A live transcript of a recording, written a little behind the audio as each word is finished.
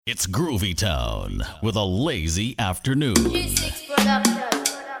It's Groovy Town with a lazy afternoon. G6 Production.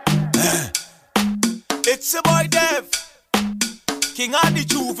 It's a boy Dev, King of the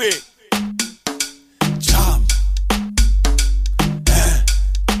Juve. Jam,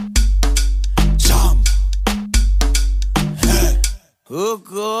 jam. Oh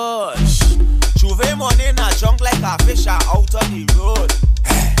gosh, Juve money na junk like a fish out on the road.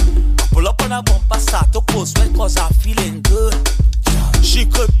 Pull up on a bumper, start to post well cause I'm feeling good. She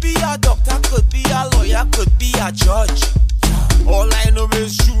could be a doctor, could be a lawyer, could be a judge. All I know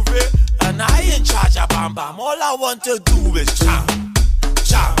is Juve, and I ain't charge of bam bam. All I want to do is jam,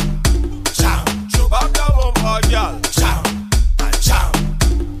 jam, jam. Jump up the bumper, girl. Jam, and jam,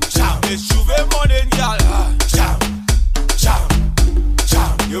 jam. It's Juve morning, girl. Jam, jam,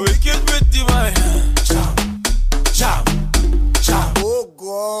 jam. You wicked with the man. Jam, jam, jam. Oh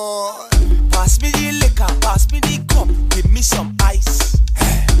God. Pass me the liquor, pass me the cup. Give me some ice.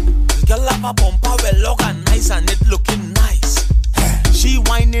 The girl have a bumper well organized and it looking nice. She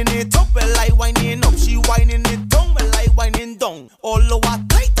whining it up, well I whining up. She whining it down, well I whining down. All over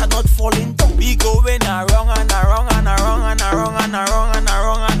tight and not falling down. We going around and around and around and around and around and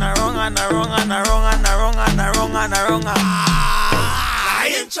around and around and around and around and around and around and around.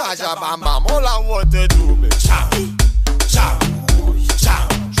 I ain't charge of bam bam. All I want to do is jam, jam, jam.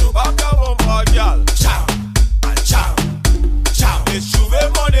 Jump up the bumper, girl. Jam, and jam, jam. It's Juve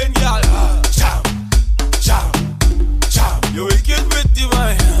morning, girl. Jam, jam, jam. You wicked with the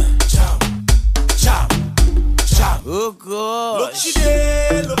man. Jam, jam, jam. Oh God. Look she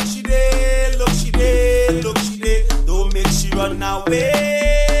there, look she there, look she there, look she there. Don't make she run away.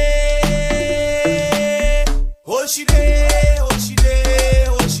 Hold she there, hold she there,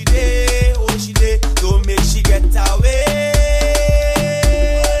 hold she there, hold she there. Don't make she get away.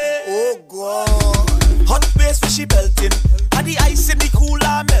 Oh God. Hot pace when she belting, and the ice in the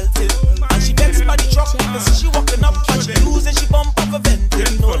cooler melting. And she gets by the truck, and see she walking up, and she losing, she bump up a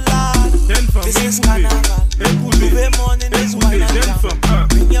venting. No lie, this is carnival. Juve morning is wine and jam.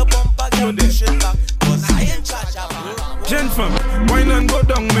 Bring your bumper, girl, push it back, cause I ain't charge of her. Gentlemen, wine and go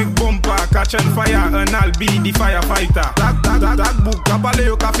down, make bumper, catch and fire, and I'll be the firefighter. That book, kabale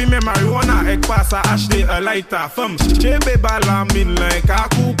yo kafi me marijuana, ek pasa ashte a lighter. Femme, chebe bala min like a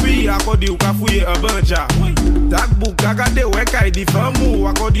coupi, akodi yo kafuye a banja. That book, agade weka di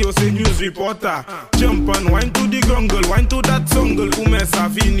famu, akodi yo se news reporter. Jump and wine to the grungle, wine to that songle, ume sa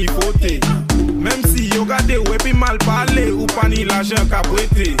vini fote. Même si yo gade wepi mal parler, ou pani l'argent ka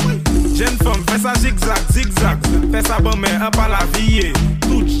prêté. Jeune femme, fais ça zigzag, zigzag, fais ça bon mais un pas la vie.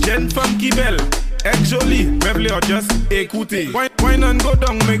 Toute jeune femme qui belle, est jolie, même les just écouter. Wine and go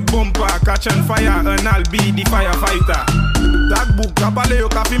down, make bumper, catch and fire, and I'll be the firefighter. That book, kabale yo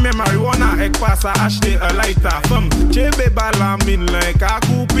kafi me marijuana, ek pasa ashte a lighter. Femme, chebe bala min like a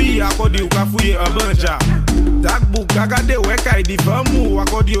coupi, akodi yo kafuye a banja. That book, agade weka di famu,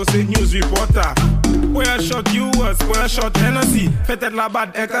 akodi yo se news reporter. Where shot US, where shot Hennessy, fait-être la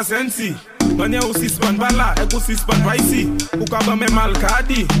bad ek a sensi. Manye ou si span bala, ek ou si span vaisi, ou kaba me mal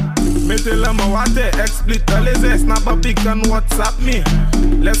kadi. Mete la ma wate, ek split the laser, snap a pic and WhatsApp me.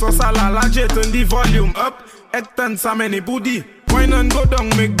 Let's us all alaje, turn the volume up, ek turn sa many booty. Wine and go down,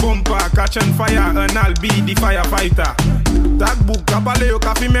 make bumper, catch and fire, and I'll be the firefighter. That book, kabale yo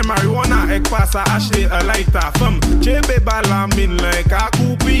kafi me marijuana, ek pasa ashte a lighter. Femme, chebe bala min like a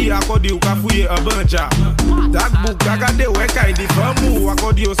coupi, akodi yo kafuye a banja. That book, agade weka di famu,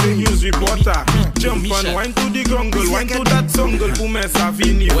 akodi yo se news reporter. Jump and wine to the grungle, wine to that songle, ume sa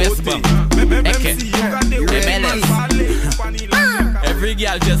vini fote. Every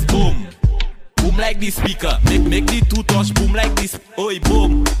girl just boom. Boom like the speaker, make the two touch boom like this. Oi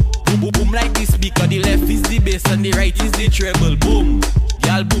boom, boom boom like the speaker. The left is the bass and the right is the treble. Boom,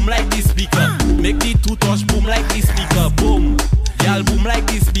 y'all boom like the speaker. Make the two touch boom like the speaker. Boom, y'all boom like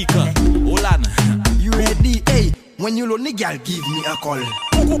the speaker. Hold on, you ready? Hey, when you lonely, girl, give me a call.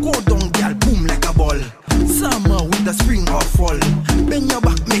 Go down, girl, boom like a ball. Summer, winter, spring or fall. Bend your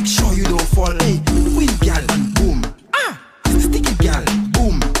back, make sure you don't fall. Hey, win, girl, and boom. Sticky, girl,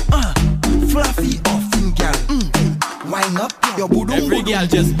 boom. Fluffy or thin girl, wind up your boodoo. Every girl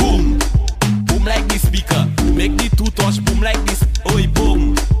just boom, boom like the speaker. Make the two touch boom like this. Oi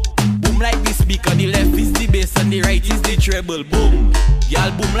boom, boom like the speaker. The left is the bass and the right is the treble. Boom,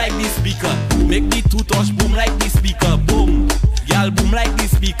 y'all boom like the speaker. Make the two touch boom like the speaker. Boom, y'all boom like the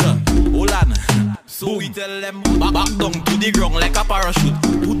speaker. Hold on. So we tell them back down to the ground like a parachute.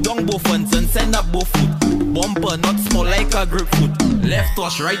 Put down both hands and send up both foot. Bumper not small like a grapefruit. Left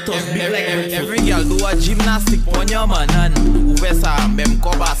touch, right touch, big like every girl do a gymnastic on your man and Uvesa, mem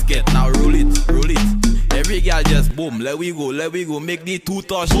ko basket, now roll it, roll it. Every girl just boom, let we go, make the two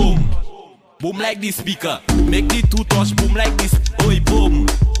touch boom. Boom like the speaker, make the two touch boom like this. Oi boom,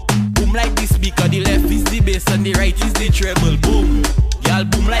 boom like the speaker. The left is the bass and the right is the treble. Boom, girl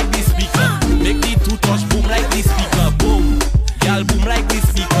boom like the speaker, make the two touch boom like the speaker. Boom, girl boom like the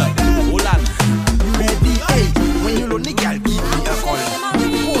speaker. Hold on. Ready, hey, when you lonely, girl, give me a call.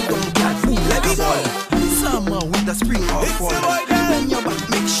 Hold on, girl, boom like a ball. Summer with the spring or fall. Bend your back,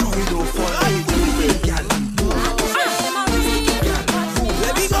 make sure you don't fall. Hey, girl, boom.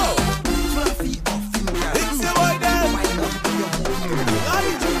 Let me go. Fluffy off in girl. It's your boy there. Wind up your boom.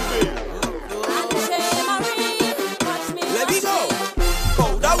 Let me go.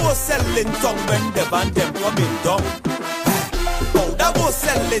 Powder was selling tongue when the band them coming down. Powder was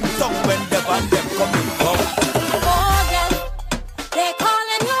selling tongue when the band them coming down. They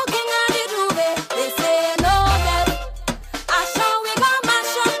calling you king of the groove. They say no that. I show we gon'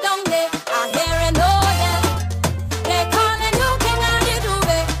 mash up down there. I hear it no that. They calling you king of the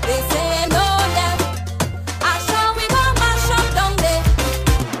groove. They say no that. I show we gon' mash up down there.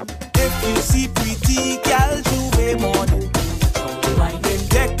 If you see pretty girl Juve morning,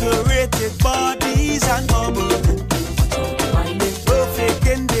 decorated bodies and bubbling, perfect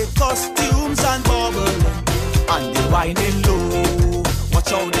in the costumes and bubbling, and the whining low.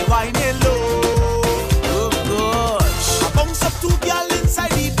 Watch out the whining low. Oh gosh. I bounce up two girl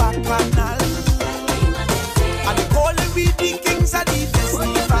inside the back panel, and they calling we the kings of the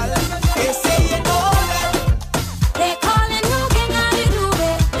festival. They say you know that. They calling you king of the groove.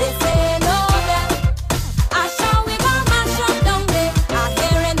 They say no that. I show we gon' mash up down there. I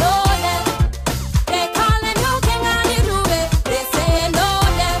hear it no that. They calling you king of the groove. They say no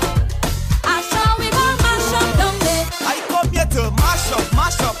that. I show we gon' mash up down there. I come here to mash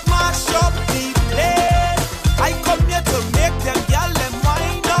up the place. I come here to make them gyal them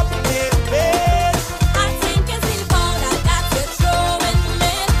wind up their face. I think it's the powder that you're throwing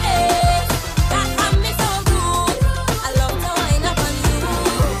me face. That have me so rude. I love to wind up on you.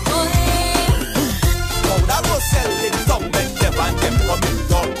 Oh yeah. Powder go selling tongue when the band them coming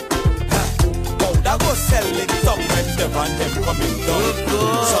down. Powder go selling tongue when the band them coming down.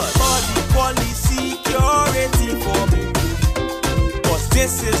 Somebody police security for me, 'cause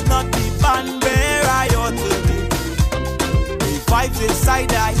this is not the band where I ought to be. The vibes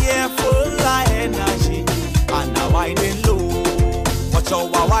inside are here full of energy, and I'm whining low. Watch out,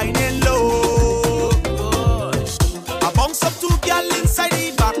 I'm whining low. I bounce up two girl inside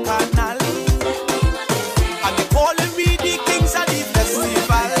the back canal, and they calling me the kings of the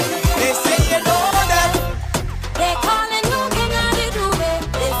festival. They say you know that. They calling you king of the groove.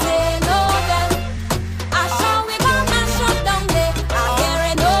 They say no that. I show we gon' mash up down there. I hear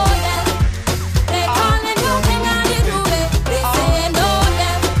it no that. They calling you king of the groove. They say no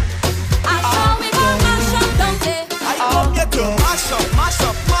that. I show we gon' mash up down there. I come here to mash up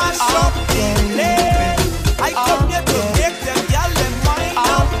the place. I come here to make them gyal them wind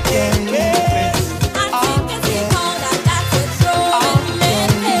up their face. I think it's the powder that you're throwing me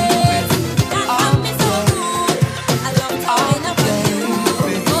face. That have me so rude. I love to wind up on you.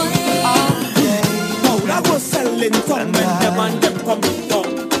 Oh yeah. Powder go selling tongue when them and them coming down.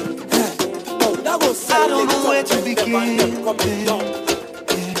 Powder go selling tongue when them and them coming down.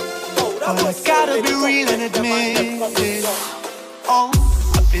 But I gotta be real and admit it. Oh,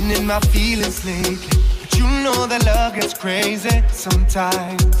 I've been in my feelings lately, but you know that love gets crazy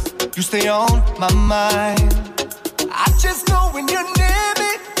sometimes. You stay on my mind. I just know when you're near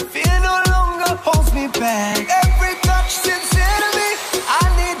me, fear no longer holds me back. Every touch sincere to me. I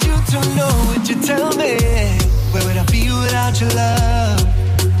need you to know what you tell me. Where would I be without your love?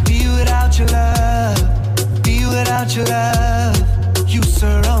 Be without your love. Be without your love. You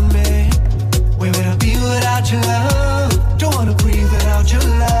surround me. Where would I be without your love? Don't wanna breathe without your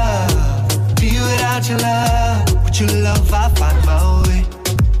love. Be without your love. With your love I find my way.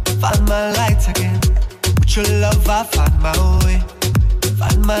 Find my light again. With your love I find my way.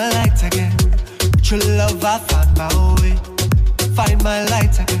 Find my light again. With your love I find my way. Find my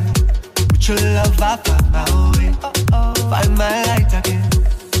light again. With your love I find my way. Find my light again.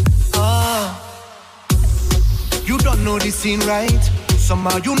 You don't know the scene right.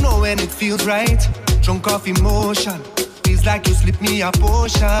 Somehow you know when it feels right. Drunk off emotion. Feels like you slip me a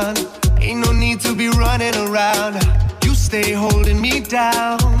potion. Ain't no need to be running around. You stay holding me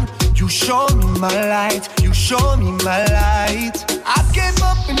down. You show me my light. You show me my light. I gave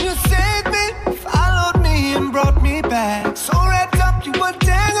up and you saved me. Followed me and brought me back. So wrapped up you were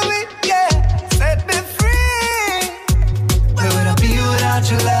dangling me. Yeah, set me free. Where would I be without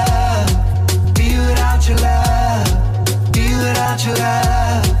your love? Be without your love. Be without your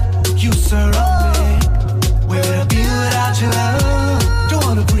love. You surround me.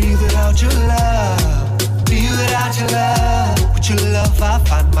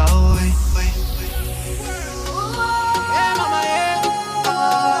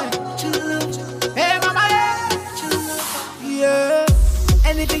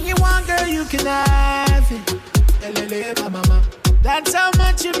 Anything you want, girl, you can have it. Mama. That's how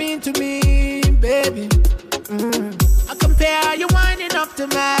much you mean to me, baby. I compare you winding up to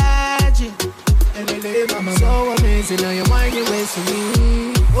magic. Mama. So amazing how you wind your waist to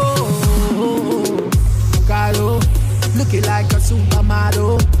me. Oh, Carlo, looking like a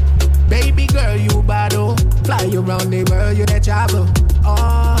supermodel. Baby girl, you bad, oh. Fly you around the world, you the travel.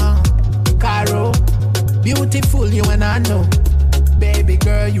 Oh, Caro, beautiful, you and I know. Baby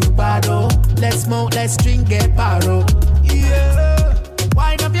girl, you bad, oh. Let's smoke, let's drink, get paro. Yeah,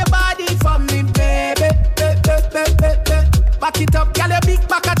 wind up your body for me, baby. Back it up, girl, your big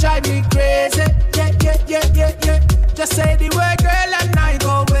back a drive me crazy. Yeah. Just say the word, girl, and I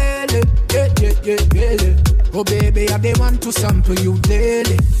go well. Yeah. Oh, baby, I they want to sample you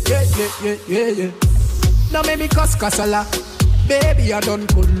daily. Yeah. Now make me cuss casala. Baby, I don't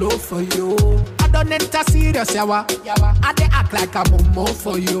pull low for you. I don't enter serious, yawa. I they act like a momo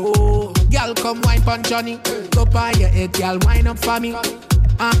for you. Girl, come wine pon Johnny. Go by your head, girl, wine up for me.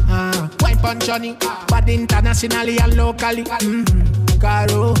 Wine pon Johnny. But internationally and locally.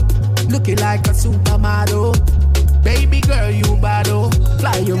 Caro, looking like a supermodel. Baby girl, you bad, oh.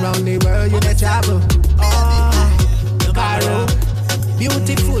 Fly you around the world, you the travel. Oh, Caro,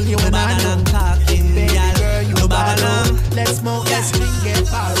 beautiful, you and I know. Baby girl, you bad, oh. Let's smoke, let's drink, get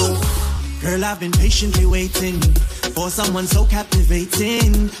paro. Girl, I've been patiently waiting for someone so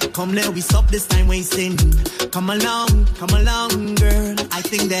captivating. Come, let we stop this time wasting. Come along, girl. I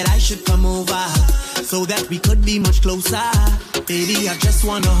think that I should come over so that we could be much closer. Baby, I just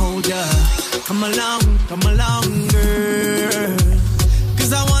wanna hold ya. Come along, girl.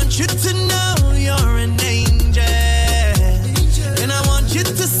 Cause I want you to know you're an angel. And I want you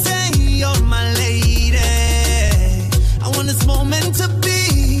to say you're my lady. I want this moment to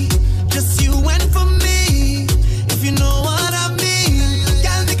be just you and for me, if you know what I mean.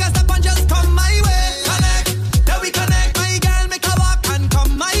 Girl, make a step and just come my way. Connect, let we connect. My girl, make a walk and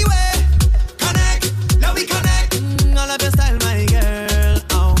come my way. Connect, let we connect. All of your style, my girl.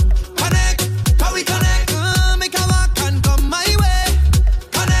 Oh, connect, let we connect. Make a walk and come my way.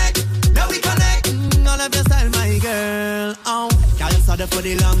 Connect, let we connect. All of your style, my girl. Oh, girl, started for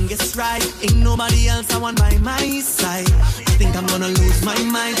the longest ride. Ain't nobody else I want by my side. I think I'm gonna lose my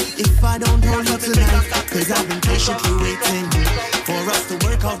mind if I don't hold you tonight. Cause I've been patiently waiting for us to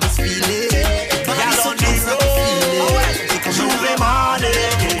work out this feeling. But I don't need no feeling. Juve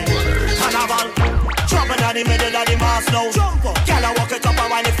morning, carnival, jumping at the middle of the mass now. Girl, I walk it up and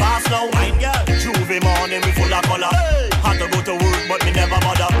wind it fast now. Juve morning, we full of color. Had to go to work, but me never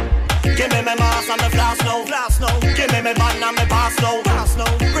bother. Give me my mask and my flask now. Give me my band and my pass now.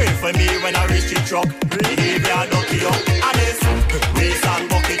 Pray for me when I reach the truck. Behavior dirty up. And it's waist and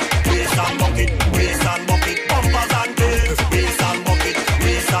bucket, waist and bucket, waist and bucket, bumpers and tails. Waist and bucket,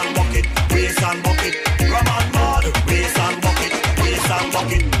 waist and bucket, waist and bucket. Rum and mud, waist and bucket, waist and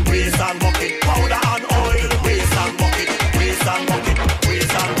bucket, waist and bucket. Powder and oil, waist and bucket, waist and bucket,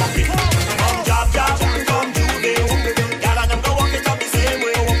 waist and bucket. Come jab, come Juve. Girl and them go walk it up the same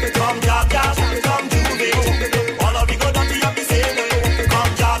way. Come jab, come Juve. All of we go dirty up the same way.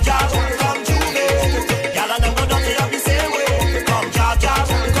 Come jab, come Juve. Girl and them go dirty up the same way. Come jab,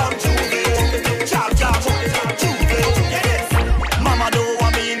 come Juve. Jab, Juve. Get it? Mama don't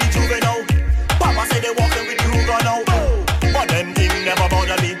want me in the Juve now. Papa say they walking with you go now. But them things never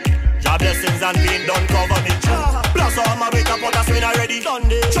bother me. Your blessings and pain don't cover me. Plus all my wake up, but that's when I ready.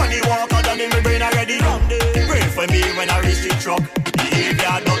 Johnny Walker done in my brain already. Pray for me when I reach the truck.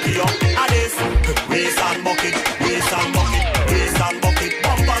 Behavior dirty up. And this waist and bucket, waist and bucket, waist and bucket,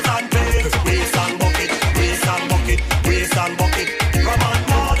 bumpers and tails. Waist and bucket, waist and bucket, waist and bucket. Rum and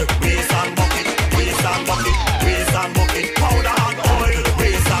mud, waist and bucket, waist and bucket, waist and bucket. Powder and oil,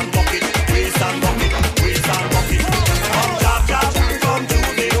 waist and bucket, waist and bucket, waist and bucket. Come jab, come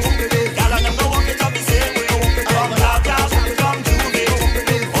Juve. Girl and them go walk it up the same way. Come jab, come Juve.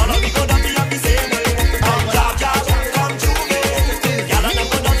 All of me go dirty up the same way. Come jab, come Juve. Girl and them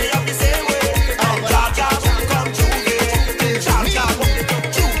go dirty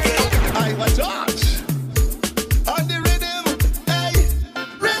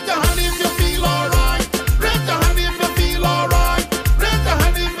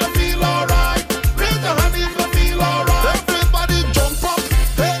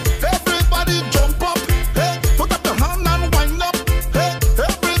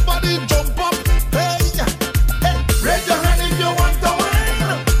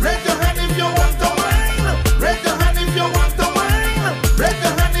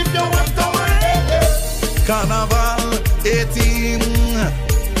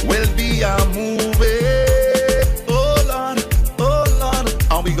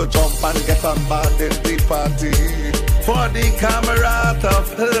we go jump and get on board in the party. For the camera of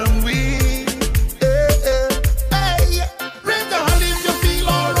film we. Raise your hand if you feel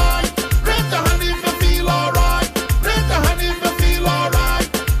alright. Raise your hand if you feel alright. Raise your hand if you feel alright.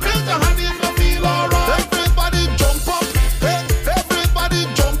 Raise your hand if you feel alright. Everybody jump up. Hey, everybody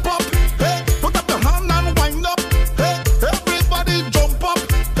jump up. Hey, put up your hand and wind up. Hey, everybody jump up.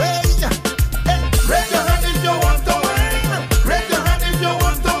 Hey, hey, raise your hand if you want to wine. Raise your hand if you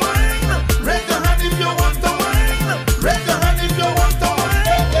want to wine. Raise your hand if you want to wine. Raise your hand if you want to wine.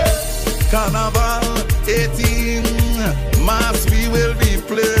 Hey. Carnival 18, mass we will be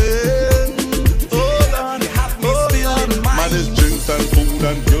playing. Oh Lord, man is drinks and food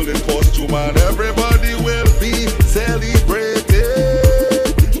and girl in costume and everybody will be celebrating.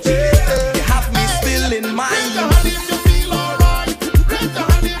 You have me still in mind. Raise your hand if you feel alright. Raise your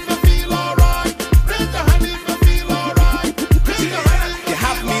hand if you feel alright. Raise your hand if you feel alright. Raise your hand. You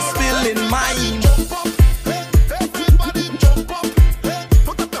have me still in mind. Jump up. Hey, everybody jump up. Hey,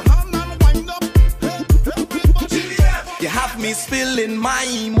 put up your hand and wind up. Hey, everybody. You have me still in my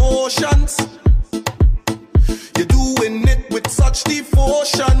emotions. You're doing it with such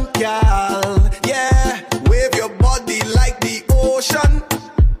devotion, girl. Yeah, wave your body like the ocean.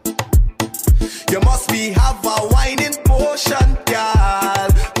 You must be have a whining potion, girl.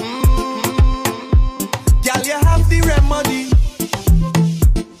 Girl, you have the remedy.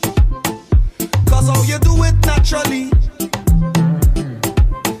 'Cause how you do it naturally.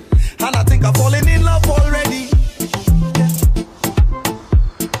 And I think I'm falling in love already.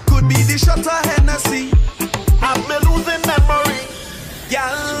 Could be the shot of Hennessy. I've been losing memory.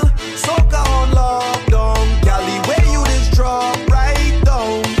 Girl, soca on lockdown. Girl, the way you just drop right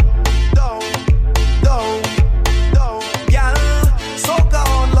down. Down, down, down. Girl, soca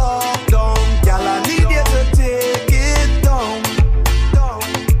on lockdown. Girl, I need you to take it down. Down,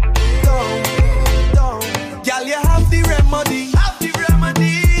 down, down. Girl, you have the remedy. Have the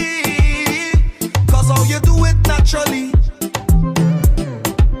remedy. 'Cause how you do it naturally.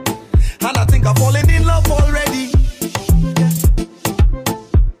 And I think I'm falling in love already.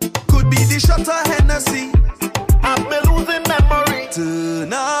 Could be the shot of Hennessy. I've been losing memory.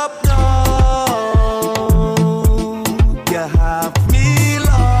 Turn up now. You have me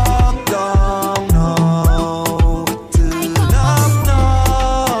locked down now. Turn up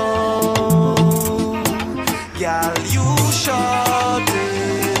now. Girl, you shut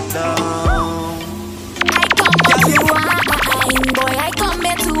it down. I come here to wine, boy. I come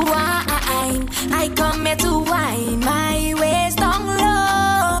here to wine. I come here to wine. My waist down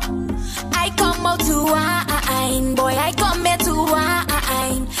low. I come out to wine, boy. I come here to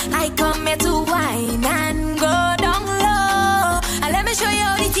wine. I come here to wine and go down low. And let me show you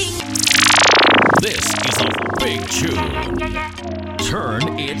how the thing. This is a big tune. Turn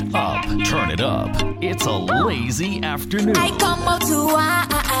it up. Turn it up. It's a lazy afternoon. I come out to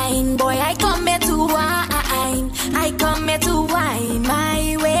wine, boy. I come here to wine. I come here to wine.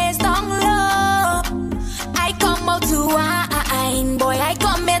 My waist down low. I come out to wine, boy. I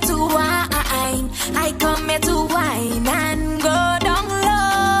come here to wine. I come here to wine and go down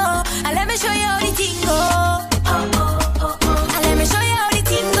low. And let me show you how the thing go. And let me show you how the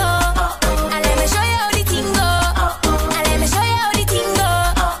thing go. And let me show you how the thing go. And let me show you how the thing go.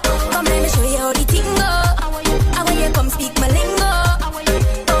 Come, let me show you how the thing go. I want you come speak my lingo.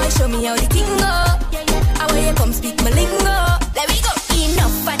 Oh, show me how the thing go. I want you come speak my lingo. Let me go.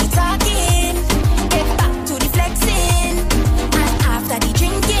 Enough for the talking. Get back to the flexing. And after the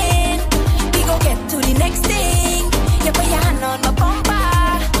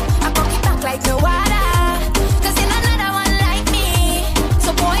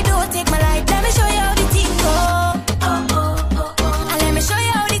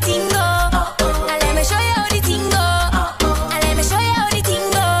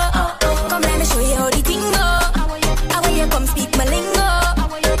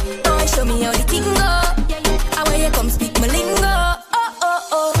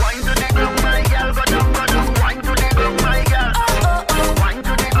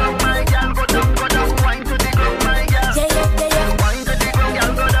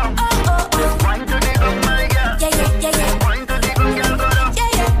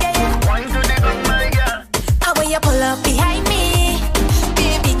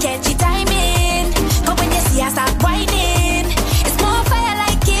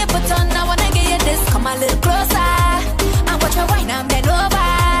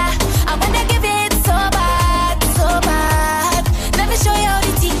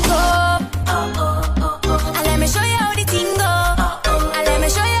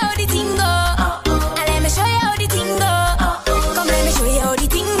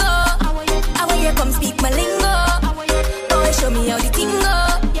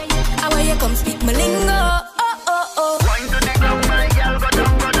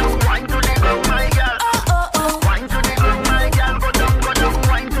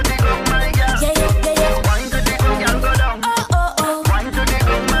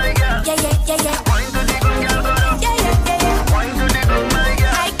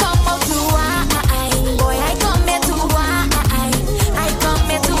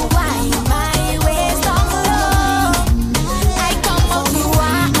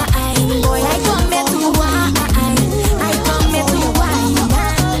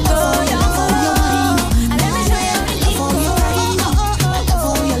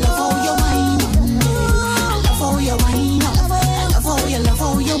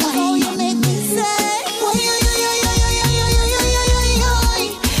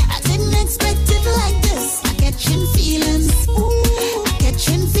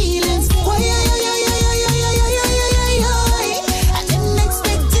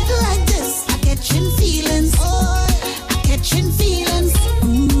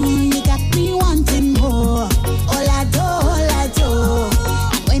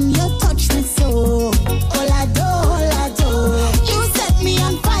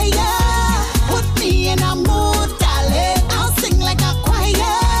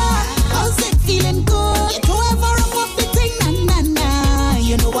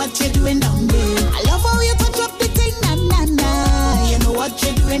what you're doing down there. I love how you touch up the thing, na na na. You know what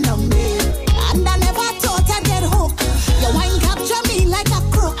you're doing down there. And I never thought I'd get hooked. Your wine capture me like a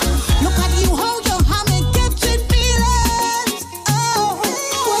crook. Look at you, hold your hand and captured feelings. Oh,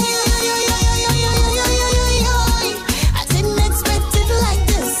 I didn't expect it like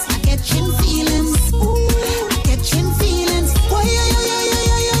this. I catching feelings. I catching feelings. I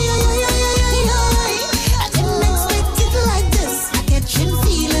didn't expect it like this. I catching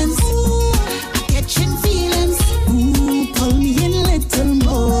feelings. I catching feelings. Pull me in little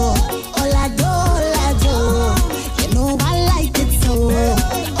more. All I do. You know I like it so.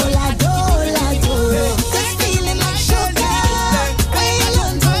 All I do. This feeling like sugar. When you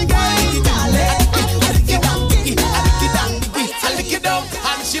learn to wine, darling, I lick it down, I lick it down,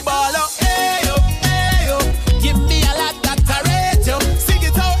 and she ball up, hey yo, give me a lot that I rate yo. Sing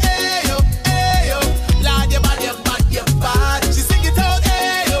it out, hey yo, Lord, you bad. She sing it out,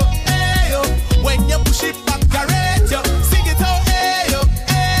 hey yo, when you push it back, I rate yo. Sing it out, hey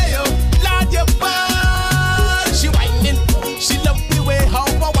yo, Lord, you bad. She whining, she love the way how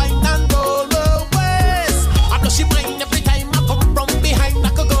I whine and roll her waist. I know she whine every time I come from behind, I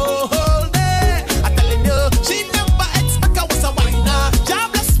could go hold it. I'm telling you, she never expect I was a whiner. God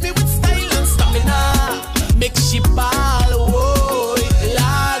bless me with style and stamina. Make she ball, oh,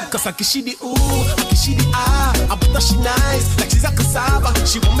 Lord. Cause I kiss she the ooh, I kiss she the ah. I put her she nice, like she's a cassava.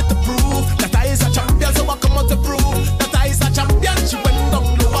 She want me to prove that I is a champion, so I come out to prove that I is a champion. She went down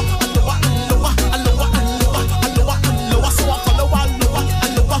lower, and lower, and lower, and lower, and lower, and lower, and lower. So I follow her lower,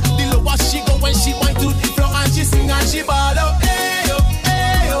 and lower. The lower she go when she went to the floor and she sing and she ball out. Hey yo,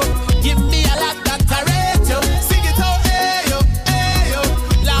 give me a lot that I rate yo. Sing it out, hey yo,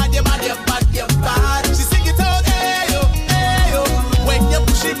 Lord, you bad. She sing it out, hey yo, when you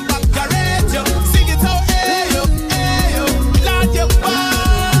push it back, I rate yo. Sing it out, hey yo, Lord, you bad.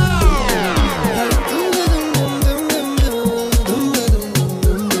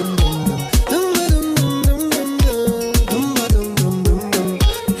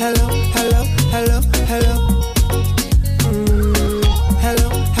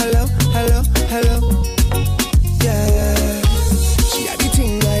 Hello. Yeah, she had the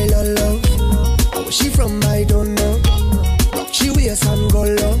thing I love. How was she from? I don't know. Rock she waist and go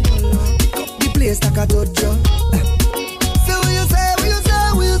low. Pick up the place like a dojo. So what you say?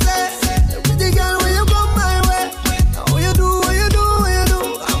 Pretty girl, when you come my way, what you do?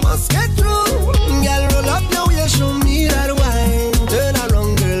 I must get through. Girl, roll up now, you show me that wine. Turn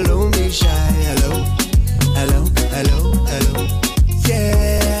around, girl, don't be shy. Hello.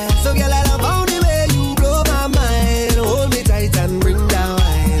 Yeah, so girl, I love how the way you blow my mind. Hold me tight and bring down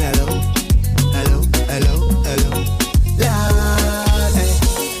wine. Hello. Lord, hey.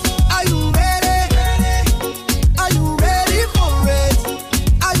 Are you ready? Are you ready for it?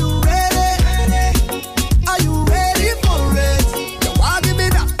 Are you ready? Are you ready for it? You want give me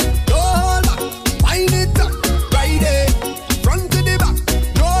that? Don't hold back. Wind it up, right there. Front to the back.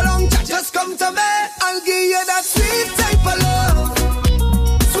 No long chat, just come to me. I'll give you that sweet type of love.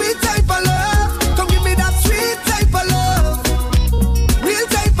 Sweet type of love. Come give me that sweet type of love. Real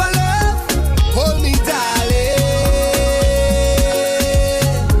type of love. Hold me, darling.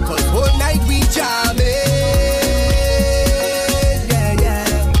 Cause whole night we jamming.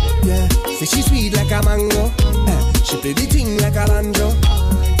 Yeah. Say she sweet like a mango. She play the thing like a banjo.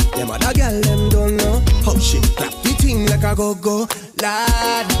 Them other girl them don't know how she clap the thing like a go-go.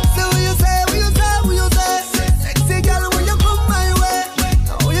 Lad. So what you say? Sexy girl, when you come my way,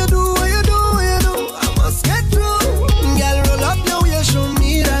 how you do? I must get through. Girl, roll up now, you show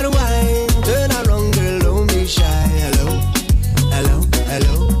me that wine. Turn around, girl, don't be shy. Hello.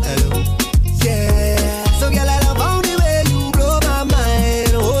 Yeah, so girl, I love how the way you blow my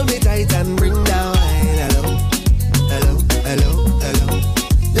mind. Hold me tight and bring down wine. Hello.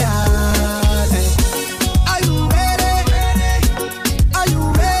 Lord, hey. Are you ready? Are you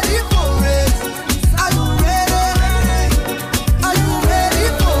ready for it? Are you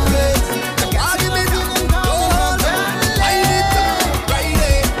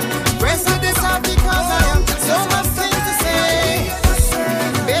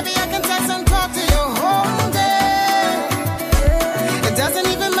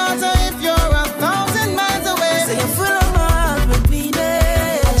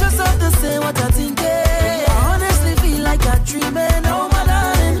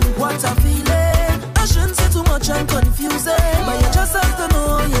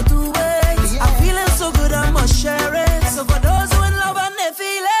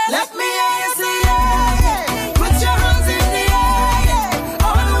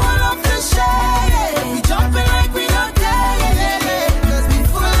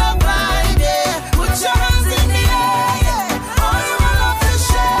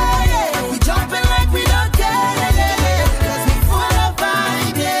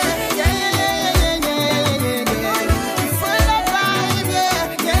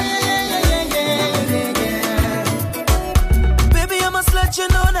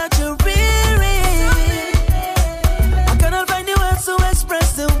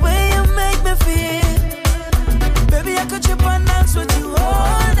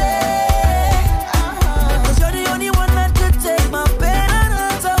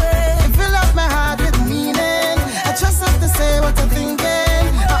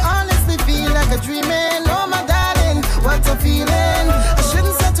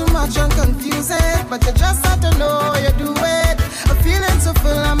but you just have to know you do it. A feeling so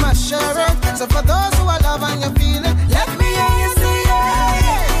full, I must share it. So for those who I love and you feel it, let me hear you say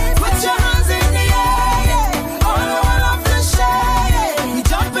yeah. Put your hands in the air, yeah. All who I love to share, yeah. We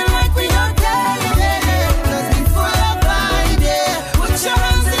jumping like we don't care, yeah. Cause we full of vibe, yeah. Put your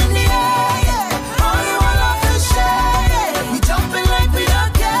hands in the air, yeah. All who I love to share, yeah. We jumping like we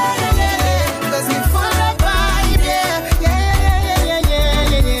don't care, yeah. Cause we full of vibe, yeah.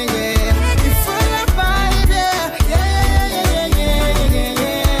 We full of vibe, yeah.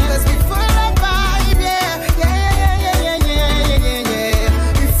 Cause we full of vibe, yeah.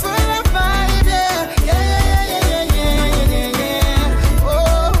 We full of vibe, yeah. Oh,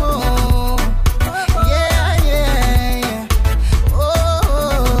 yeah.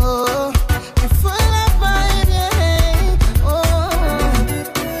 Oh, we full of vibe, yeah. Oh,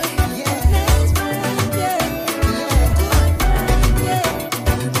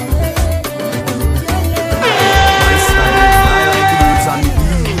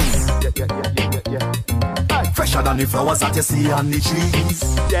 Fresher than the flowers that you see on the trees.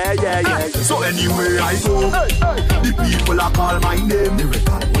 Yeah. So anywhere I go, the people are call my name.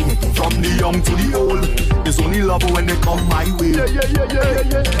 From the young to the old, it's only love when they come my way.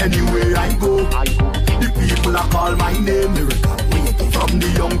 Anywhere I go, the people are call my name. From the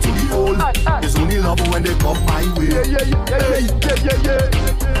young to the old, it's only love when they come my way.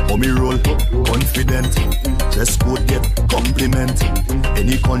 For me roll, confident, dress code get compliment.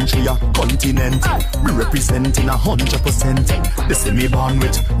 Any country or continent, we representing 100%. They say me born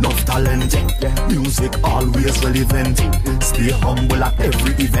with enough talent. Music always relevant. Stay humble at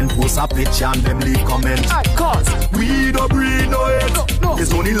every event. Post a picture and them leave comment. Cause we don't breed no hate.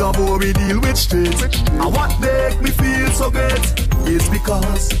 It's only love how we deal with straight. And what make me feel so great is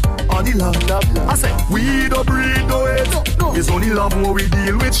because of the love. I say we don't breed no hate. It's only love how we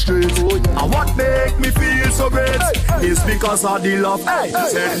deal with straight. And what make me feel so great is because of the love.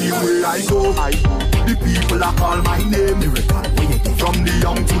 Anywhere I go, the people are call my name. From the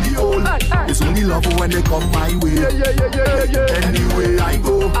young to the old, it's only love when they come my way. Anywhere I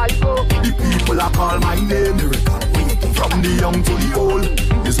go, the people are call my name. From the young to the old,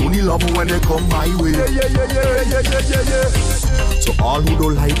 it's only love when they come my way. So all who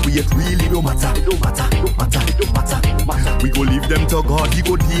don't like we, it really don't matter. We go leave them to God, he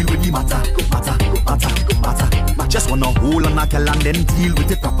go deal with the matter. Just wanna hold on a girl and then deal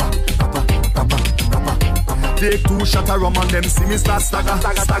with it proper. Take 2 shots of rum and them see me start stagger.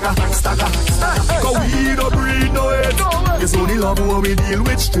 Cause we don't breed no hate. It's only love when we deal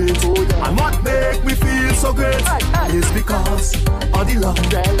with straight. And what make me feel so great is because of the love.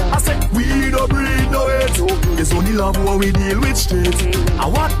 I said we don't breed no hate. It's only love when we deal with straight.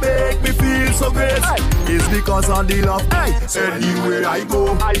 And what make me feel so great is because of the love. Anywhere I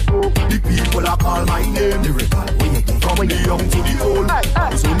go, the people are call my name. From the young to the old,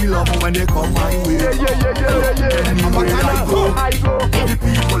 it's only love when they come my way. Anywhere I go, the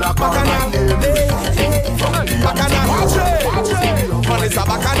people are call my name. From the young to the old, Man, it's a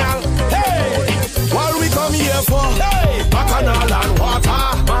bacchanal. Hey, what we come here for? Hey, bacchanal and water.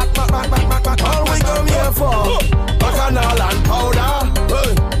 All we come here for? Bacchanal and powder.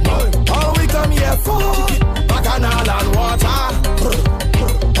 All we come here for? Bacchanal and water.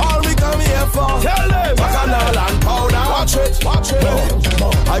 All we come here for? Bacchanal and powder. Watch it.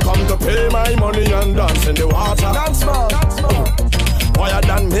 I come to pay my money and dance in the water. Dance more. Why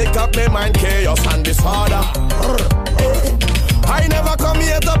than make up my mind chaos and disorder. I never come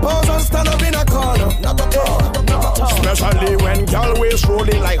here to pose and stand up in a corner. Not at all. Especially when girl waist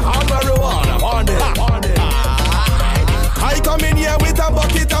rolling like hard marijuana. I come in here with a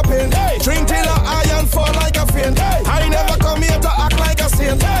bucket of paint. Drink till the iron fall like a fiend. I never come here to act like a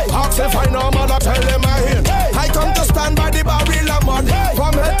saint. Ask if I know mother, tell them I hate. I come to stand by the barrel of mud.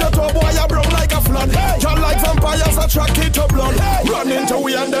 From head to toe, boy, I broke like a flood. Y'all like vampires attracted to blood. Run into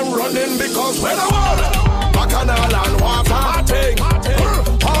we and them running because we're the one. Bacchanal and water.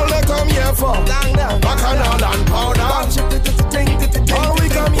 All they come here for. Bacchanal and powder. All we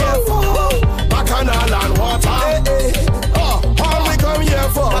come here for. Bacchanal and water. All we come here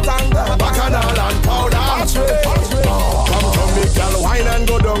for. Bacchanal and powder. Come to me, girl, wine and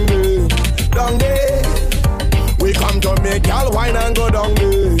go down there. We come to me, girl, wine and go down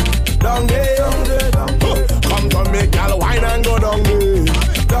there. Come to me, girl, wine and go down there.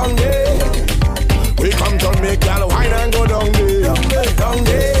 We come to make y'all wine and go down there.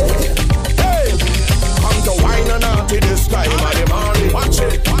 Hey, come to wine and out this time of the morning. Watch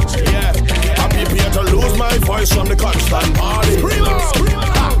it, yeah. I'm prepared to lose my voice from the constant party.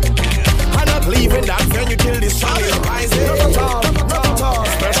 I'm not leaving that venue till the sun is rising. Not at all.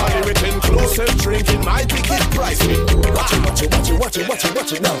 Especially with inclusive drink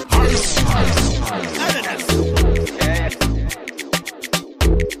watch it now.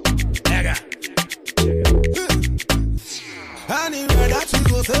 Anywhere that we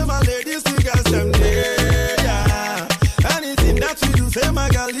go, say my ladies, we got them there, yeah. Anything that we do, say my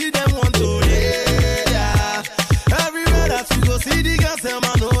girl, lead them want to there, yeah. Everywhere that we go, see the girls, say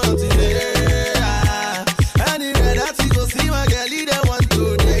my know what to there, yeah. Anywhere that we go, see my girl, lead them want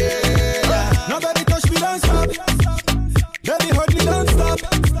to there, yeah. Now baby touch me, don't stop. Baby hug me, don't stop.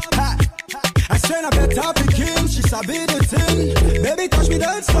 Ha. I swear I better be king, she sabi the thing. Baby touch me,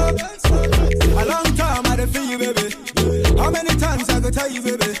 don't stop. A long time I done feel you, baby. How many times I go tell you,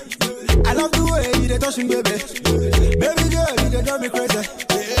 baby? I love the way you dey touch me, baby. Baby girl, you dey drive me crazy.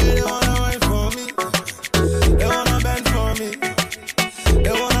 They wanna wine for me, they wanna bend for me,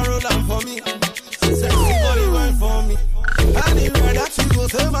 they wanna roll on for me. Sexy body wine for me. Anywhere that you go,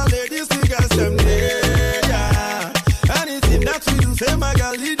 say my ladies, we got them there, yeah. Anything that we do, say my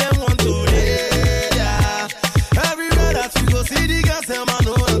girl, lead them want to there, yeah. Everywhere that you go, see the girls, say my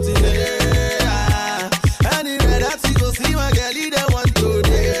know what to there, yeah. Anywhere that you go, see my girl, lead them want to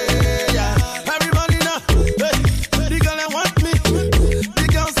there, yeah. Everybody now, hey, the girl that want me, the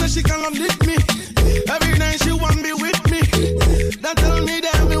girl say she can't lick me. Every night she want me with me. Don't tell me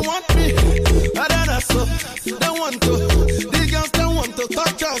that we want me. I don't know so, they want to. The girls don't want to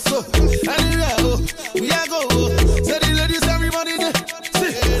touch us so.